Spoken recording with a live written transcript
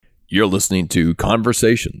You're listening to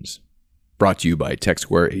Conversations, brought to you by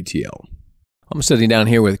TechSquare ATL. I'm sitting down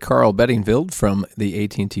here with Carl Bedingfield from the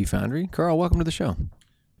AT&T Foundry. Carl, welcome to the show.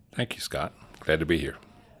 Thank you, Scott. Glad to be here.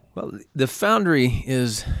 Well, the Foundry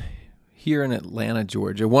is here in Atlanta,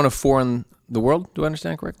 Georgia, one of four in the world. Do I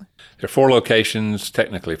understand correctly? There are 4 locations,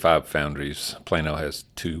 technically 5 foundries. Plano has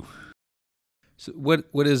 2. So what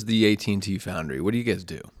is the AT&T Foundry? What do you guys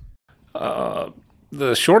do?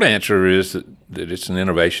 The short answer is that it's an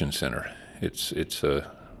innovation center. It's a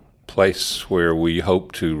place where we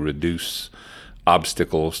hope to reduce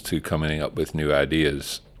obstacles to coming up with new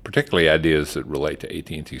ideas, particularly ideas that relate to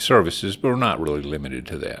AT&T services, but we're not really limited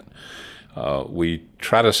to that. We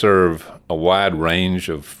try to serve a wide range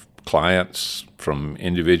of clients, from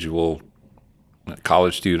individual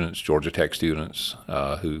college students, Georgia Tech students,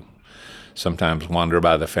 who sometimes wander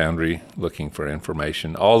by the Foundry looking for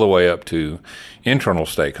information, all the way up to internal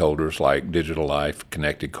stakeholders like Digital Life,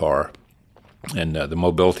 Connected Car, and the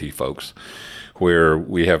mobility folks, where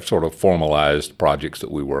we have sort of formalized projects that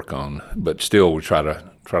we work on. But still, we try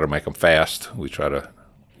to make them fast. We try to,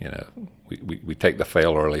 we take the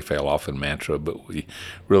fail early, fail often mantra, but we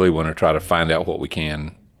really want to try to find out what we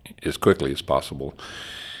can as quickly as possible.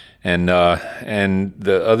 And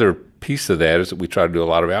the other piece of that is that we try to do a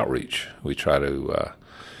lot of outreach. We try to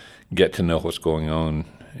get to know what's going on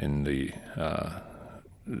in the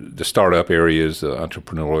startup areas, the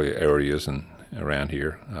entrepreneurial areas, and around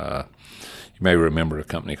here. You may remember a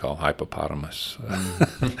company called Hippopotamus.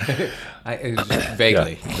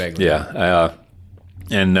 Vaguely. Yeah.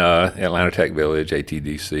 And Atlanta Tech Village,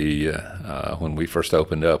 ATDC. When we first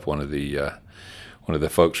opened up, one of the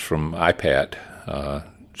folks from IPAT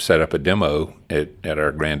set up a demo at our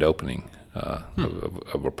grand opening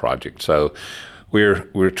of a project. So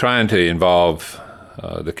we're trying to involve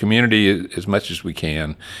the community as much as we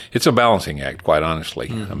can. It's a balancing act, quite honestly.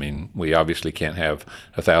 I mean, we obviously can't have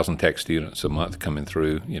 1,000 tech students a month coming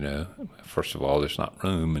through. First of all, there's not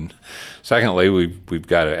room, and secondly, we've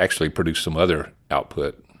got to actually produce some other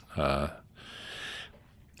output.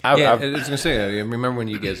 I was going to say, I remember when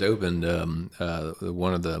you guys opened,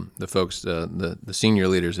 one of the folks, the senior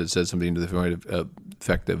leaders had said something to the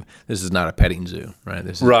effect of, this is not a petting zoo, right?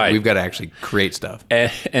 Right. We've got to actually create stuff.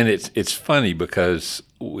 And it's funny because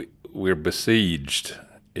we're besieged,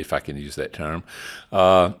 if I can use that term,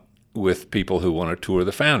 with people who want to tour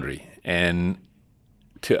the Foundry. And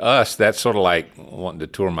to us, that's sort of like wanting to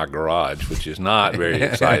tour my garage, which is not very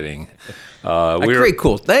exciting. I create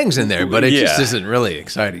cool things in there, but it just isn't really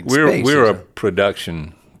exciting. We're a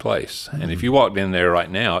production place, and if you walked in there right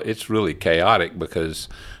now, it's really chaotic because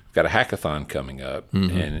we've got a hackathon coming up,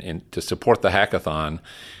 and to support the hackathon,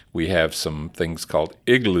 we have some things called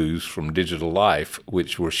igloos from Digital Life,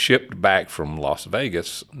 which were shipped back from Las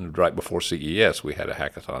Vegas right before CES. We had a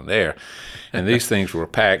hackathon there, and these things were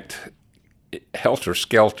packed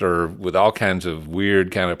helter-skelter with all kinds of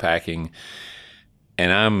weird kind of packing,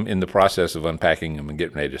 and I'm in the process of unpacking them and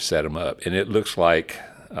getting ready to set them up. And it looks like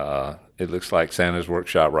Santa's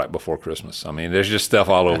workshop right before Christmas. I mean, there's just stuff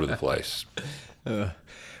all over the place.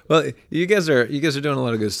 Well, you guys are doing a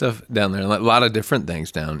lot of good stuff down there, a lot of different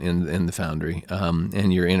things down in the Foundry,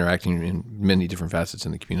 and you're interacting in many different facets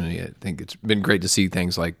in the community. I think it's been great to see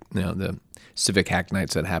things like the Civic Hack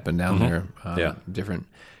Nights that happen down there, different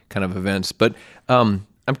kind of events. But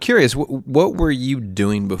I'm curious, what were you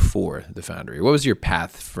doing before the Foundry? What was your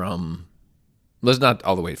path from? Let's not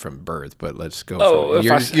all the way from birth, but let's go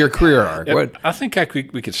from your career arc. I think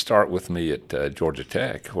we could start with me at Georgia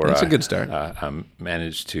Tech, where that's a good start. I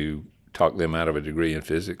managed to talk them out of a degree in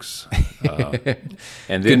physics,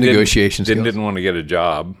 and good negotiation skills. Didn't want to get a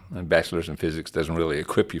job. A bachelor's in physics doesn't really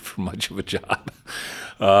equip you for much of a job,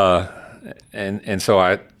 and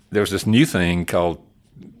so there was this new thing called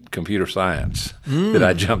computer science that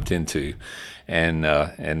I jumped into, and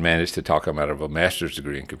managed to talk them out of a master's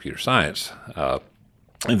degree in computer science. And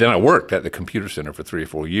then I worked at the computer center for 3 or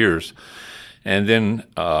 4 years, and then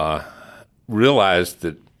realized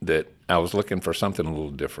that I was looking for something a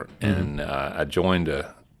little different. And I joined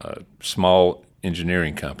a small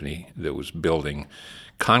engineering company that was building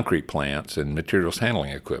concrete plants and materials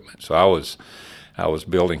handling equipment. So I was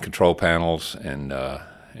building control panels and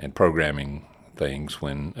programming things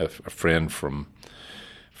when a friend from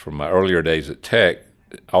my earlier days at Tech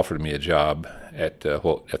offered me a job at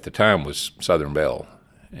what at the time was Southern Bell,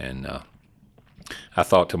 and I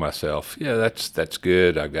thought to myself, yeah, that's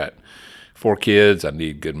good. I've got 4 kids. I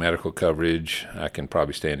need good medical coverage. I can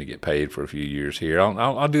probably stand to get paid for a few years here.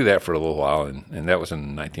 I'll do that for a little while, and that was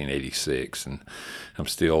in 1986, and I'm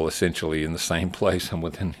still essentially in the same place. I'm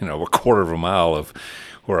within a quarter of a mile of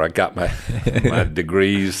where I got my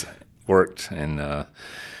degrees. worked, and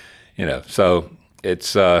so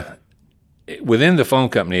it's within the phone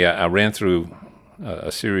company. I ran through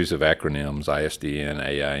a series of acronyms: ISDN,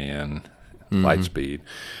 AIN, Lightspeed.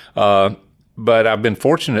 But I've been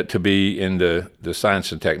fortunate to be in the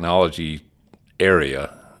science and technology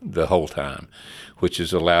area the whole time, which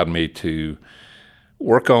has allowed me to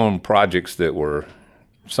work on projects that were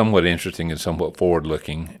somewhat interesting and somewhat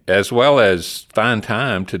forward-looking, as well as find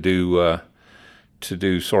time to do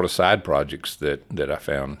sort of side projects that I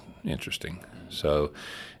found interesting. So,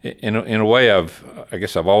 in a way, I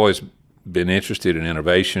guess I've always been interested in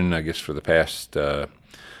innovation. I guess for the past 11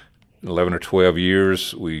 or 12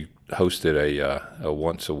 years, we hosted a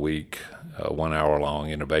once a week, 1 hour long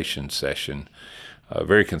innovation session,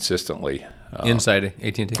 very consistently. Inside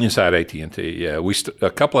AT&T? Inside AT&T, yeah. A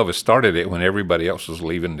couple of us started it when everybody else was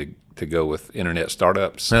leaving to go with internet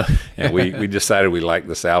startups, and we decided we liked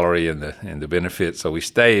the salary and the benefits, so we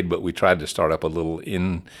stayed. But we tried to start up a little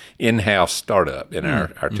in-house startup, and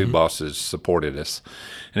our two bosses supported us,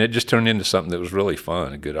 and it just turned into something that was really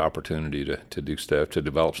fun, a good opportunity to do stuff, to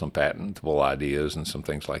develop some patentable ideas and some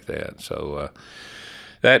things like that. So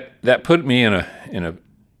that put me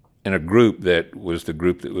in a group that was the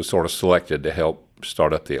group that was sort of selected to help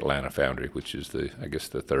start up the Atlanta Foundry, which is the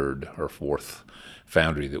third or fourth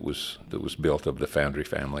foundry that was built of the Foundry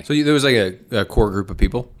family. So there was like a core group of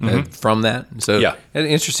people from that. So yeah,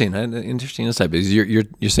 interesting insight, because you're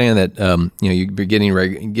saying that you're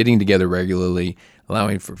getting together regularly,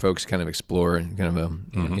 allowing for folks to kind of explore and kind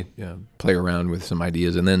of play around with some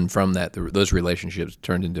ideas, and then from that those relationships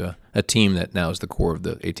turned into a team that now is the core of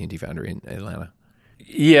the AT&T Foundry in Atlanta.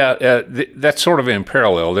 Yeah, that's sort of in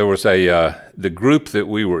parallel. There was the group that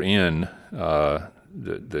we were in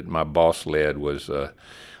that my boss led was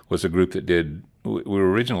a group that did. We were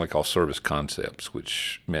originally called Service Concepts,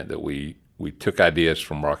 which meant that we took ideas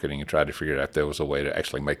from marketing and tried to figure out if there was a way to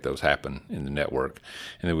actually make those happen in the network,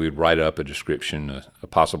 and then we'd write up a description, a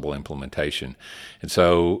possible implementation, and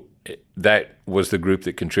so that was the group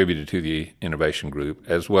that contributed to the innovation group,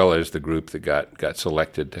 as well as the group that got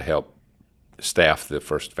selected to help staff the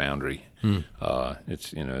first foundry.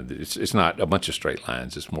 It's not a bunch of straight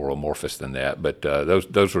lines. It's more amorphous than that. But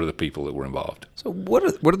those were the people that were involved. So what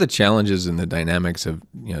are the challenges and the dynamics of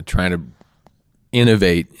trying to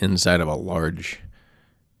innovate inside of a large,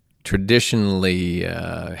 traditionally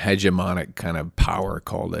hegemonic kind of power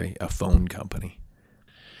called a phone company?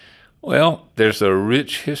 Well, there's a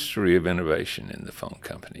rich history of innovation in the phone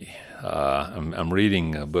company. I'm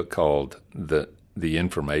reading a book called The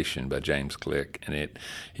Information by James Click, and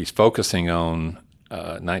he's focusing on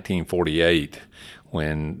 1948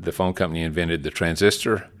 when the phone company invented the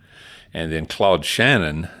transistor, and then Claude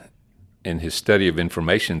Shannon, in his study of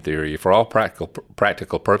information theory, for all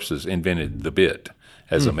practical purposes, invented the bit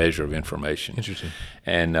as a measure of information. Interesting.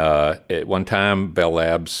 And at one time, Bell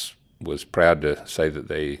Labs was proud to say that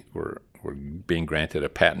they were being granted a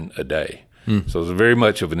patent a day. So it was very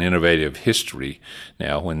much of an innovative history.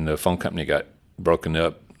 Now, when the phone company got broken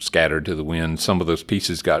up, scattered to the wind, some of those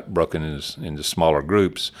pieces got broken into smaller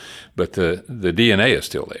groups, but the DNA is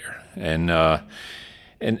still there.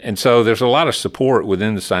 And so there's a lot of support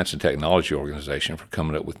within the Science and Technology Organization for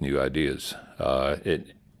coming up with new ideas.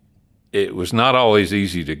 It was not always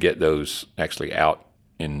easy to get those actually out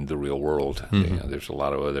in the real world. There's a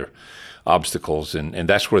lot of other obstacles, and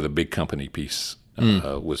that's where the big company piece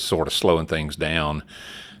was sort of slowing things down.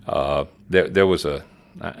 There was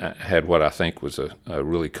I had what I think was a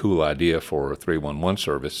really cool idea for a 311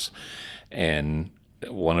 service, and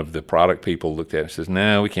one of the product people looked at it and says,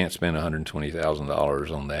 "No, we can't spend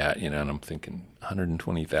 $120,000 on that." And I'm thinking,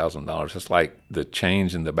 $120,000? That's like the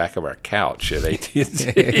change in the back of our couch at AT&T.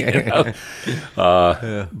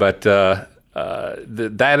 But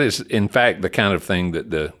that is, in fact, the kind of thing that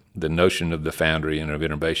the notion of the Foundry and of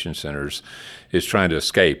innovation centers is trying to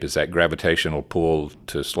escape, is that gravitational pull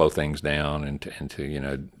to slow things down and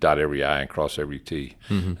to dot every I and cross every T.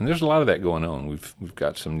 And there's a lot of that going on. We've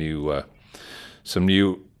got some new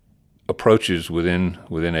approaches within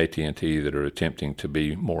AT&T that are attempting to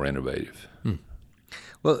be more innovative.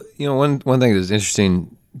 Well, one thing that's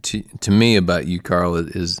interesting to me about you, Carl,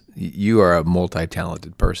 is you are a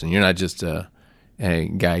multi-talented person. You're not just a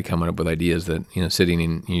guy coming up with ideas that sitting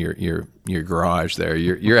in your garage there.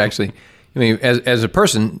 You're actually, as a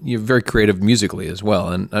person, you're very creative musically as well.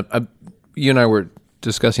 And you and I were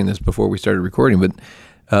discussing this before we started recording, but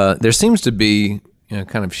there seems to be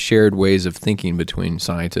kind of shared ways of thinking between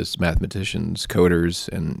scientists, mathematicians, coders,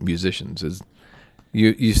 and musicians.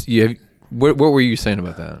 What were you saying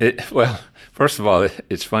about that? Well, first of all,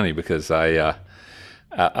 it's funny because I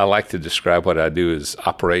like to describe what I do as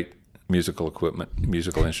operate musical equipment,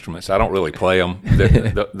 musical instruments. I don't really play them.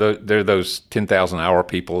 They're those 10,000-hour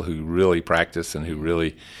people who really practice and who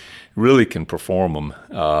really can perform them.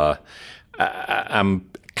 I'm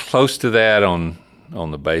close to that on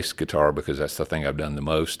the bass guitar because that's the thing I've done the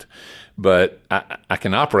most. But I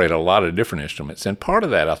can operate a lot of different instruments, and part of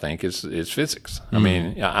that I think is physics. I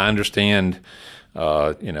mean, I understand.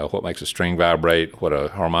 What makes a string vibrate, what a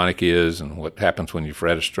harmonic is, and what happens when you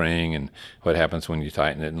fret a string, and what happens when you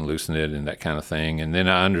tighten it and loosen it, and that kind of thing. And then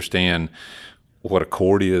I understand what a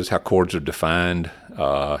chord is, how chords are defined,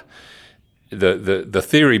 the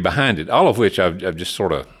theory behind it, all of which I've just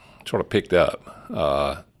sort of picked up.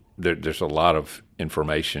 There's a lot of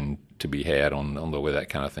information to be had on the way that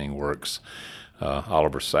kind of thing works.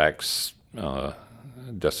 Oliver Sacks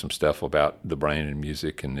does some stuff about the brain and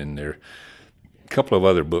music, and then there couple of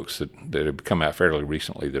other books that have come out fairly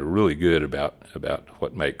recently that are really good about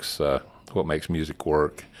what makes music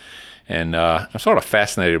work, and I'm sort of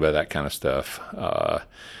fascinated by that kind of stuff.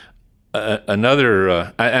 And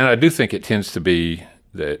I do think it tends to be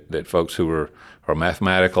that folks who are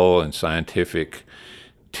mathematical and scientific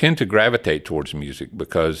tend to gravitate towards music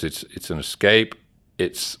because it's an escape.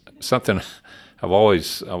 It's something I've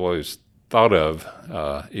always thought of,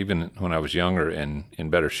 even when I was younger and in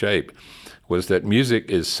better shape, was that music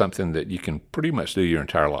is something that you can pretty much do your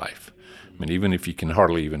entire life. I mean, even if you can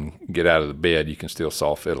hardly even get out of the bed, you can still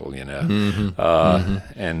saw fiddle,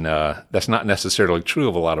 And that's not necessarily true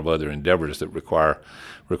of a lot of other endeavors that require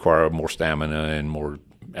more stamina and more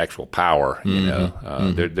actual power,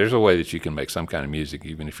 There's a way that you can make some kind of music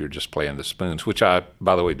even if you're just playing the spoons, which I,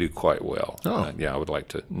 by the way, do quite well. I would like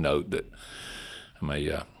to note that I'm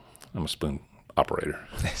a spoon operator.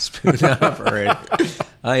 Spoon operator.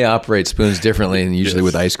 I operate spoons differently, and usually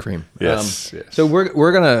with ice cream. Yes. So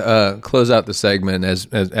we're gonna close out the segment as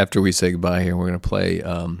after we say goodbye here. We're gonna play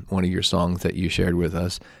one of your songs that you shared with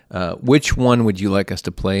us. Which one would you like us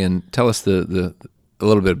to play? And tell us a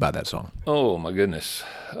little bit about that song. Oh my goodness.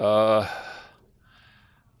 I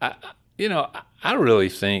really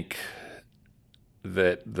think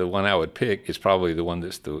that the one I would pick is probably the one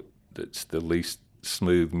that's the least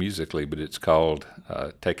smooth musically, but it's called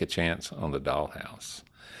Take a Chance on the Dollhouse.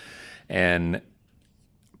 And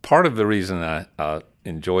part of the reason I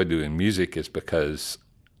enjoy doing music is because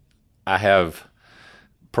I have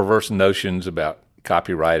perverse notions about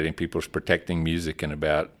copyright and people's protecting music and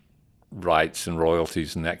about rights and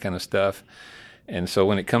royalties and that kind of stuff. And so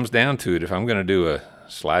when it comes down to it, if I'm going to do a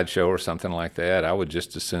slideshow or something like that, I would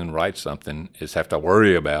just as soon write something as have to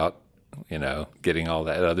worry about getting all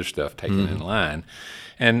that other stuff taken in line.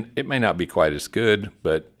 And it may not be quite as good,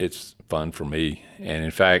 but it's fun for me. And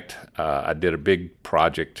in fact, I did a big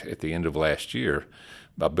project at the end of last year.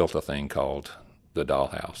 I built a thing called the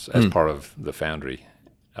Dollhouse as part of the Foundry.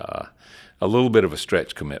 A little bit of a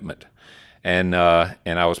stretch commitment. And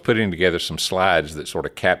I was putting together some slides that sort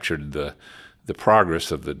of captured the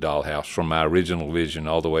progress of the Dollhouse from my original vision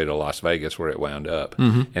all the way to Las Vegas where it wound up,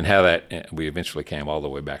 and how that we eventually came all the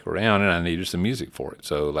way back around, and I needed some music for it.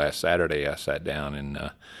 So last Saturday I sat down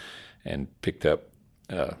and picked up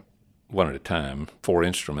one at a time 4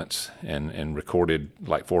 instruments and recorded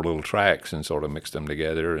like 4 little tracks and sort of mixed them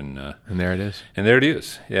together, and there it is. And there it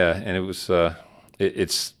is. Yeah, and it was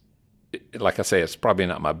it's like I say, it's probably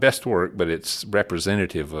not my best work, but it's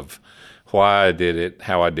representative of why I did it,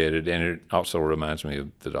 how I did it, and it also reminds me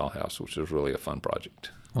of the Dollhouse, which was really a fun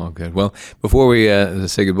project. Oh, good. Well, before we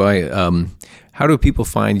say goodbye, how do people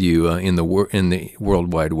find you in the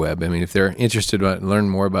World Wide Web? I mean, if they're interested to learn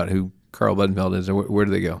more about who Carl Bedenfeld is, where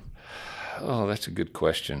do they go? Oh, that's a good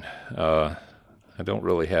question. I don't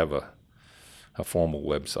really have a formal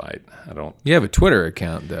website. I don't. You have a Twitter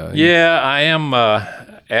account, though. Yeah, I am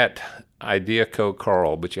at Ideaco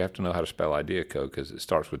Carl, but you have to know how to spell Ideaco because it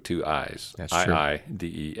starts with 2 I's. That's true.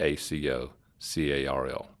 IIDEACO-CARL.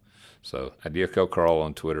 So Ideaco Carl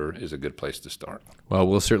on Twitter is a good place to start. Well,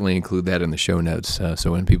 we'll certainly include that in the show notes.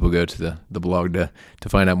 So when people go to the blog to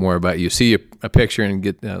find out more about you, see a picture and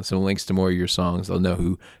get some links to more of your songs, they'll know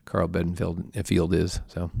who Carl Bedenfeld is.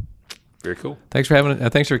 So very cool. Thanks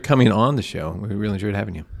for coming on the show. We really enjoyed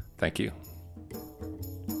having you. Thank you.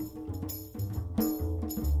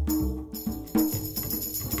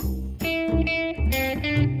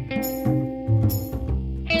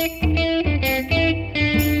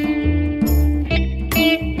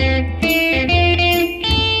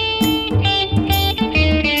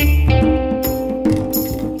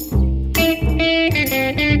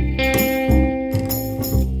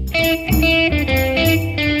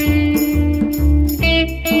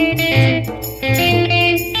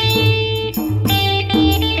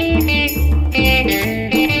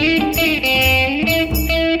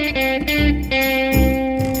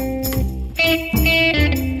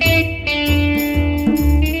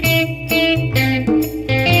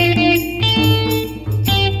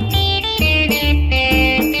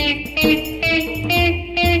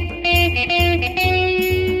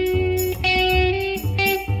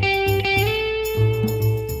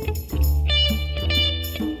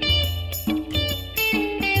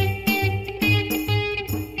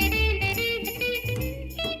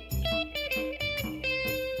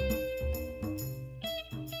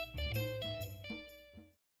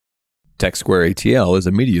 Tech Square ATL is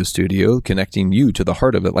a media studio connecting you to the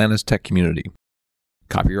heart of Atlanta's tech community.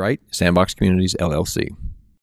 Copyright Sandbox Communities, LLC.